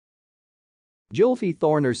Gylfi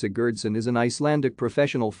Þór Sigurðsson is an Icelandic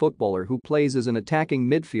professional footballer who plays as an attacking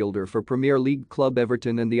midfielder for Premier League club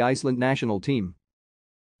Everton and the Iceland national team.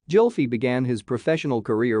 Gylfi began his professional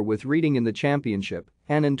career with Reading in the Championship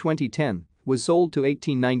and in 2010 was sold to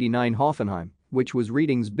 1899 Hoffenheim, which was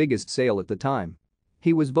Reading's biggest sale at the time.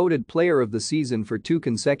 He was voted Player of the Season for 2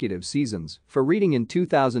 consecutive seasons, for Reading in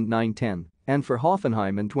 2009-10 and for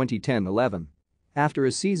Hoffenheim in 2010-11. After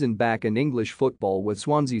a season back in English football with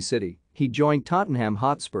Swansea City, he joined Tottenham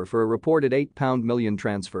Hotspur for a reported £8 million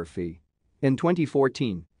transfer fee. In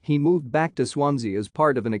 2014, he moved back to Swansea as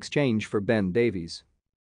part of an exchange for Ben Davies.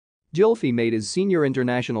 Gylfi made his senior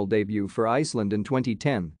international debut for Iceland in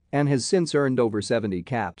 2010 and has since earned over 70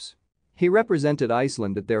 caps. He represented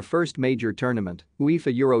Iceland at their first major tournament,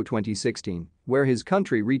 UEFA Euro 2016, where his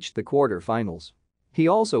country reached the quarter-finals. He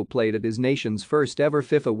also played at his nation's first ever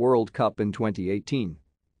FIFA World Cup in 2018.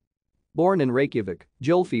 Born in Reykjavik,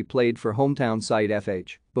 Gylfi played for hometown side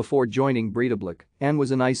FH before joining Breiðablik and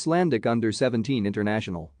was an Icelandic under-17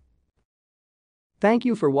 international. Thank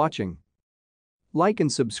you for watching. Like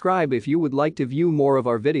and subscribe if you would like to view more of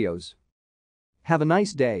our videos. Have a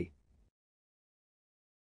nice day.